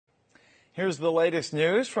Here's the latest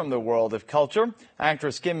news from the world of culture.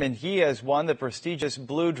 Actress Kim Min-hee has won the prestigious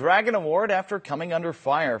Blue Dragon Award after coming under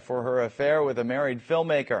fire for her affair with a married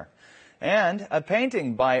filmmaker. And a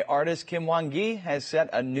painting by artist Kim Whan-ki has set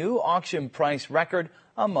a new auction price record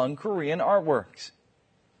among Korean artworks.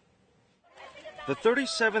 The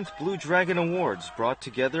 37th Blue Dragon Awards brought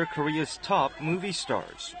together Korea's top movie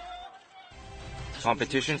stars.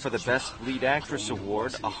 Competition for the Best Lead Actress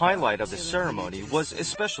Award, a highlight of the ceremony, was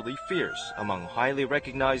especially fierce among highly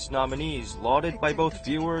recognized nominees lauded by both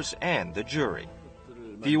viewers and the jury.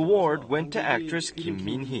 The award went to actress Kim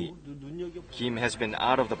Min-hee. Kim has been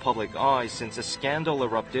out of the public eye since a scandal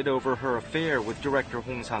erupted over her affair with director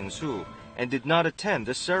Hong Sang-soo and did not attend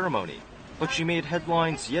the ceremony, but she made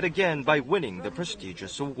headlines yet again by winning the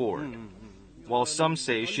prestigious award. While some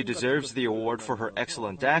say she deserves the award for her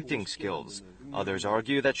excellent acting skills, others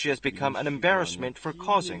argue that she has become an embarrassment for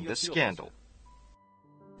causing the scandal.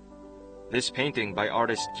 This painting by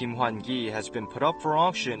artist Kim Whan-ki has been put up for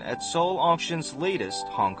auction at Seoul Auction's latest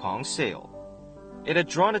Hong Kong sale. It had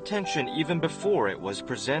drawn attention even before it was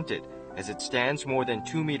presented, as it stands more than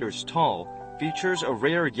 2 meters tall, features a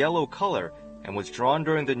rare yellow color, and was drawn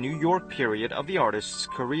during the New York period of the artist's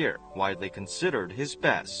career, widely considered his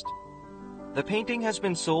best. The painting has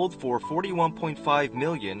been sold for 41.5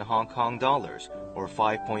 million Hong Kong dollars, or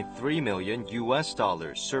 5.3 million US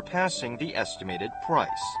dollars, surpassing the estimated price.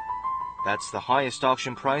 That's the highest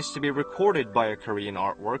auction price to be recorded by a Korean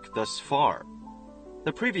artwork thus far.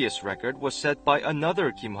 The previous record was set by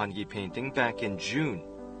another Kim Whan-ki painting back in June.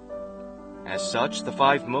 As such, the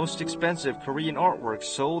 5 most expensive Korean artworks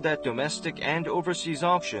sold at domestic and overseas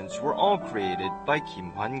auctions were all created by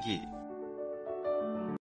Kim Whan-ki.